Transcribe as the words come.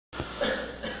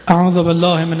أعوذ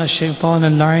بالله من الشيطان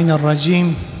اللعين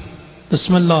الرجيم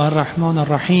بسم الله الرحمن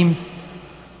الرحيم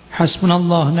حسبنا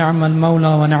الله نعم المولى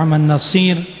ونعم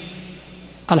النصير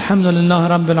الحمد لله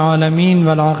رب العالمين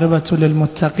والعاقبة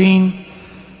للمتقين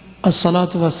الصلاة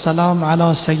والسلام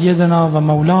على سيدنا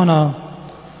ومولانا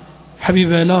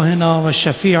حبيب إلهنا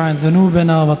وشفيع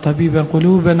ذنوبنا وطبيب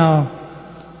قلوبنا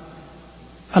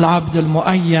العبد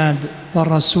المؤيد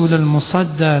والرسول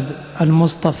المصدد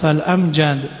المصطفى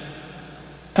الأمجد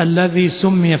الذي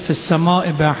سمي في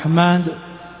السماء بأحمد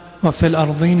وفي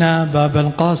الأرضين باب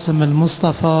القاسم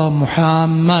المصطفى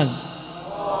محمد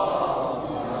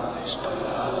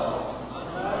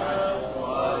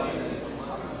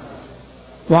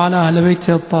وعلى أهل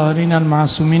بيته الطاهرين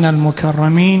المعصومين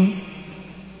المكرمين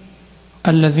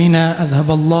الذين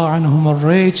أذهب الله عنهم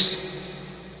الرجس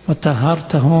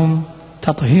وطهرتهم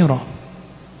تطهيرا.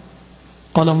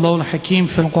 قال الله الحكيم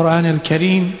في القرآن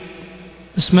الكريم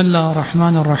بسم الله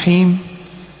الرحمن الرحيم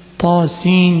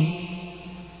طاسين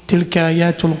تلك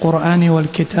آيات القرآن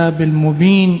والكتاب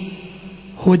المبين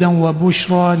هدى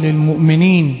وبشرى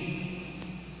للمؤمنين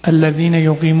الذين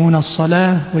يقيمون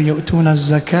الصلاة ويؤتون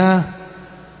الزكاة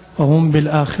وهم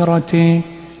بالآخرة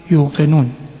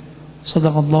يوقنون.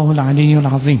 صدق الله العلي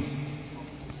العظيم.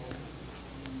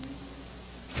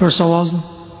 First of all,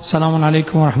 Assalamu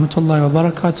alaikum wa rahmatullahi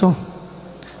wa barakatuh.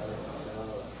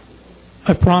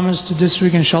 I promised to this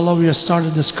week, inshallah, we will start a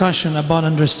discussion about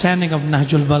understanding of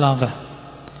Nahjul Balaqa.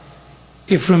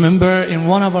 If you remember, in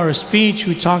one of our speech,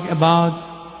 we talked about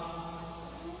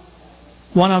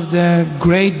one of the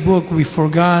great book we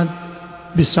forgot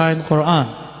beside Quran.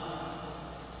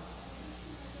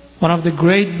 One of the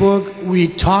great book, we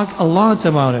talk a lot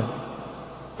about it.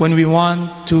 When we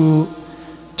want to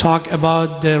talk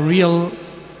about the real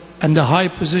and the high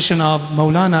position of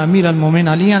Maulana Amir al-Mu'min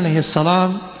Ali alayhi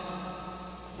salam,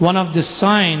 one of the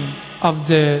sign of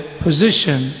the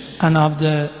position and of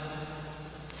the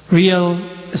real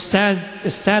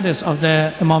status of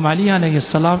the Imam Ali alayhi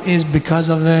salam is because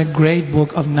of the great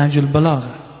book of Nahjul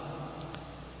Balaqa.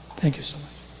 Thank you so much.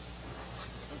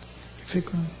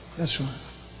 That's right.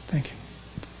 Thank you.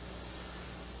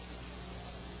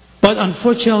 But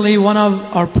unfortunately, one of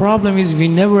our problem is we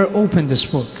never open this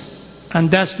book.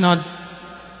 And that's not,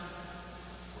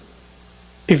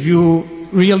 if you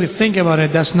really think about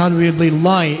it, that's not really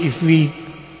lie if we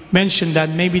mention that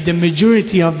maybe the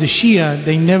majority of the Shia,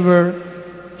 they never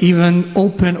even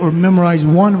open or memorize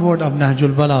one word of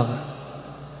Nahjul Balaqa.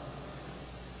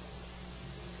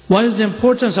 What is the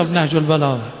importance of Nahjul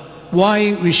Balaqa?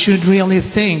 Why we should really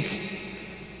think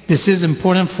this is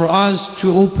important for us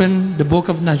to open the book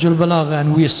of Nahjul Balaqa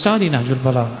and we study Nahjul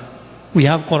Balaqa. We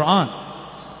have Quran.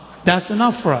 That's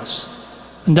enough for us.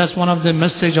 And that's one of the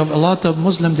message of a lot of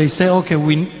Muslims. They say, okay,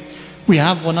 we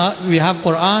have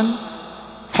Quran,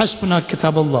 Hasbuna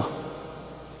Kitabullah.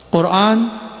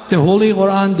 Quran, the Holy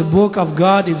Quran, the book of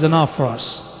God is enough for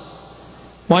us.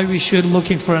 Why we should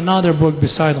looking for another book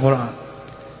beside Quran?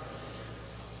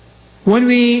 When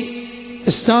we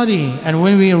study and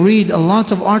when we read a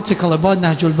lot of article about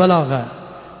Nahjul Balaqa,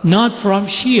 not from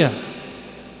Shia,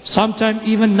 sometimes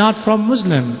even not from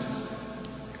Muslim,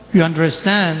 you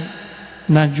understand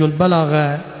Nahjul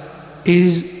Balaqa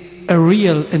is a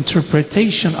real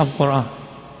interpretation of Quran.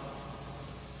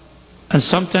 And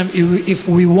sometimes if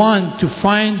we want to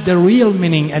find the real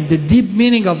meaning and the deep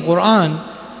meaning of Quran,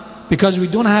 because we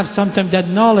don't have sometimes that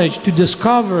knowledge to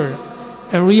discover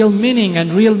a real meaning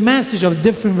and real message of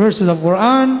different verses of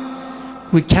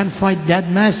Quran, we can find that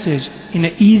message in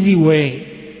an easy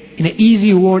way, in an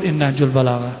easy word in Nahjul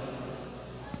Balaqa.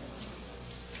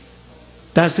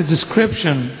 That's a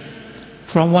description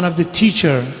from one of the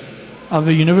teacher of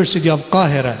the University of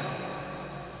Qahira,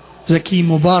 Zaki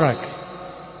Mubarak.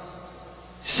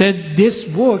 Said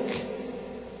this book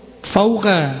فوق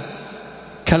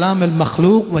كلام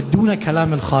المخلوق ودون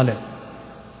كلام الخالق.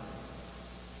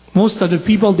 Most of the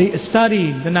people, they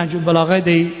study the Nahjul Balaqa,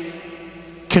 they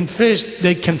confess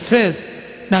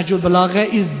Nahjul Balaqa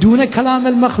is duna kalam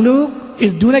al-makhluq,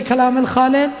 is duna kalam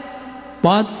al-khaliq,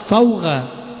 but fawqa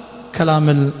kalam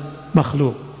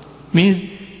al-makhluq. Means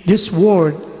this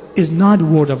word is not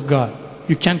word of God.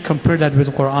 You can't compare that with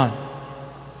Quran.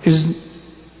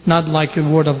 It's not like a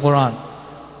word of Quran.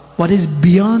 What is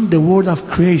beyond the word of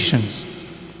creations,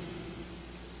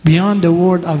 beyond the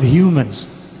word of humans.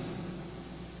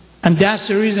 And that's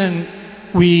the reason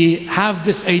we have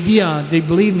this idea. They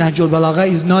believe Nahjul Balaqa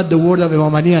is not the word of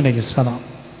Imam Ali alayhi salam.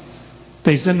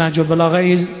 They said Nahjul Balaqa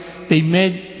is, they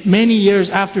made many years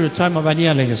after the time of Ali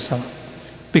alayhi salam.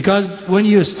 Because when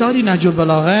you study Nahjul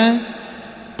Balaqa,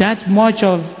 that much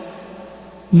of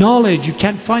knowledge you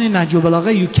can find in Nahjul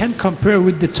Balaqa, you can compare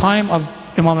with the time of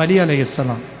Imam Ali alayhi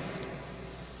salam.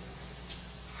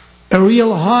 A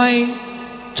real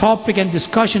high topic and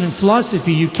discussion in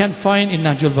philosophy you can find in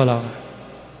Nahjul Balaqa.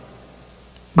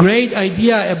 Great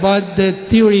idea about the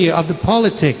theory of the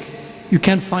politic you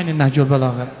can find in Nahjul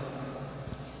Balaqa.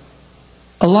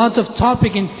 A lot of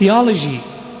topic in theology,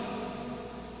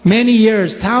 many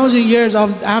years, 1,000 years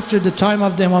after the time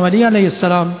of the Imam Ali alayhi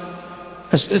salam,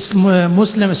 as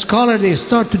Muslim scholar they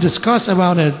start to discuss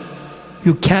about it,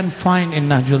 you can find in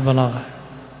Nahjul Balaqa.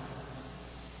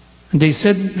 And they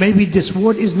said maybe this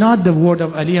word is not the word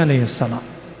of Ali alayhi salam,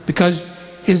 because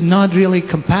it's not really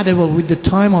compatible with the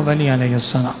time of Ali alayhi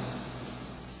salam.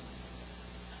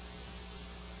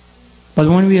 But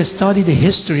when we study the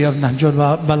history of Nahjul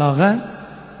Balaqa,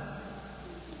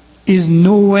 is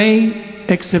no way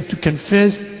except to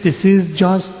confess this is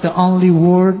just the only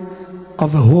word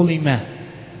of a holy man.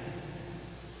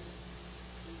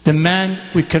 The man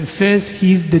we confess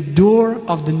he is the door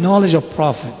of the knowledge of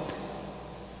Prophet.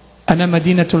 Ana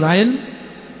Madinatul Ilm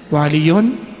wa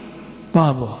Aliyun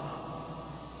Babu.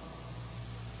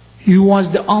 He was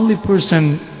the only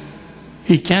person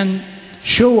he can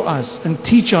show us and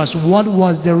teach us what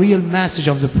was the real message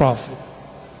of the Prophet.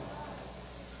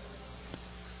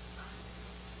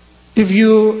 If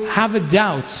you have a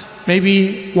doubt,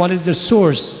 maybe what is the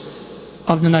source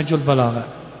of the Nahjul Balaqa?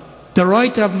 The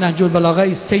writer of Nahjul Balaqa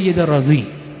is Sayyid al-Razi.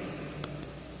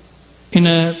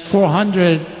 In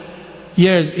 400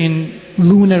 years in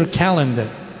lunar calendar,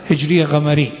 Hijriya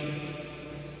Qamari.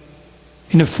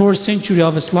 In the 4th century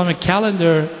of Islamic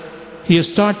calendar, he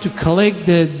started to collect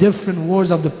the different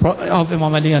words of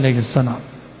Imam Ali alayhi salam.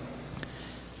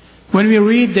 When we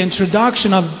read the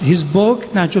introduction of his book,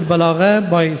 Nahjul Balaqa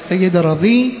by Sayyid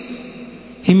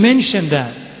al-Razi, he mentioned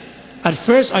that at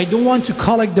first I don't want to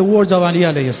collect the words of Ali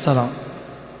alayhi salam.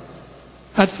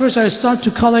 At first I start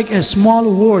to collect a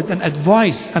small word and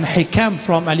advice and hikam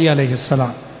from Ali alayhi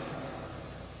salam.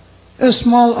 A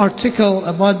small article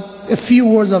about a few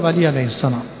words of Ali alayhi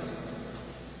salam.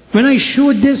 When I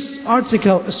showed this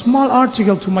article, a small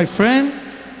article to my friend,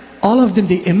 all of them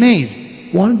they amazed.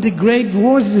 One of the great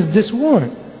words is this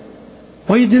word.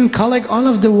 Why you didn't collect all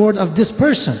of the word of this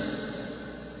person?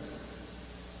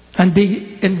 And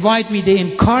they invite me, they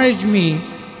encourage me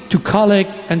to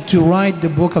collect and to write the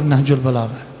book of Nahjul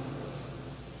Balaqa.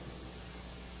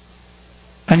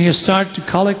 And he start to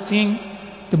collecting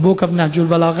the book of Nahjul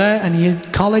Balaqa, and he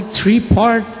collect 3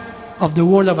 parts of the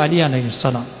word of Ali alayhi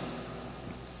salam.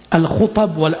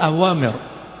 Al-Khutab wal-Awamir.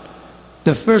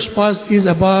 The first part is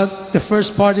about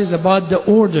the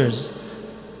orders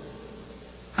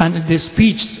and the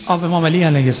speech of Imam Ali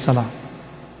alayhi salam.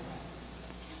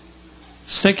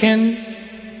 Second,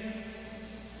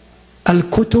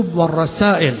 Al-Kutub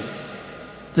wal-Rasail.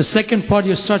 The second part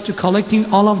you start to collecting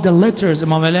all of the letters.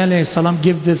 Imam Ali alayhi salam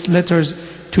give these letters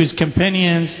to his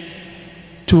companions,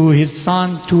 to his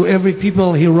son, to every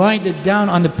people. He write it down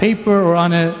on the paper or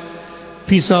on a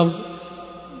piece of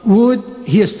wood.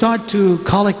 He start to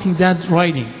collecting that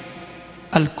writing.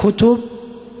 Al-Kutub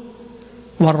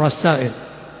wal-Rasail.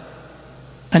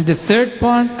 And the third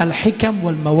part, Al-Hikam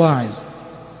wal-Mawa'iz.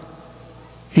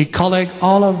 He collect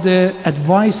all of the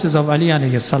advices of Ali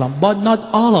alayhi salam, but not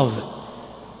all of it.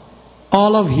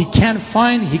 All of he can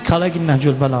find, he collect in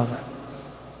Nahjul Balaqa.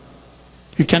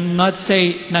 You cannot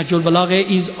say Nahjul Balaqa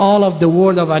is all of the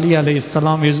word of Ali alayhi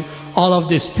salam, is all of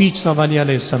the speech of Ali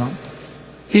alayhi salam.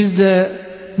 Is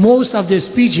the most of the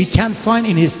speech he can find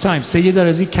in his time. Sayyid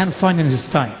al-Razi can find in his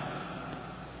time.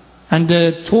 And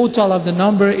the total of the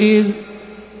number is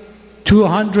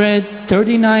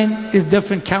 239, is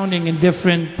different counting in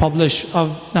different publish of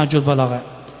Nahjul Balaqa.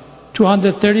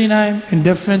 239 in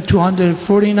different,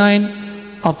 249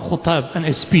 of khutab and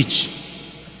a speech.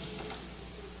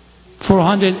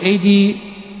 480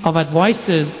 of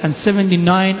advices and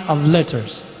 79 of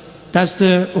letters. That's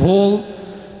the whole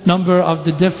number of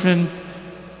the different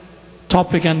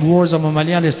topic and words of Imam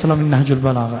Ali alayhi salam in Nahjul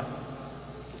Balaqa.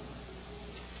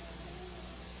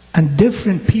 And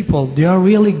different people, they are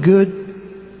really good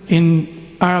in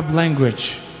Arab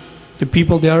language. The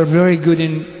people, they are very good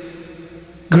in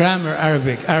grammar,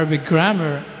 Arabic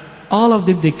grammar. All of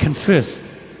them, they confess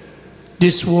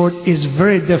this word is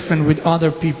very different with other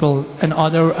people and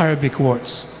other Arabic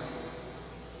words.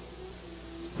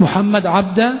 Muhammad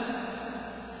Abda,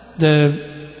 the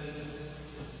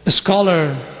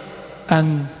scholar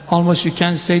and almost you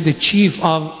can say the chief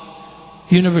of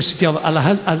University of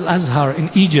Al-Azhar in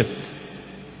Egypt.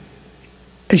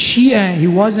 A Shia, he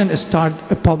wasn't start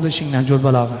publishing Nahjul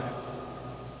Balaqa.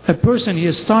 A person, he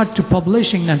start to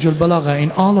publishing Nahjul Balaqa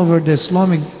in all over the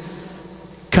Islamic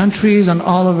countries and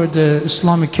all over the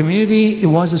Islamic community, it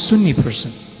was a Sunni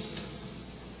person.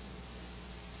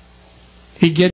 He gets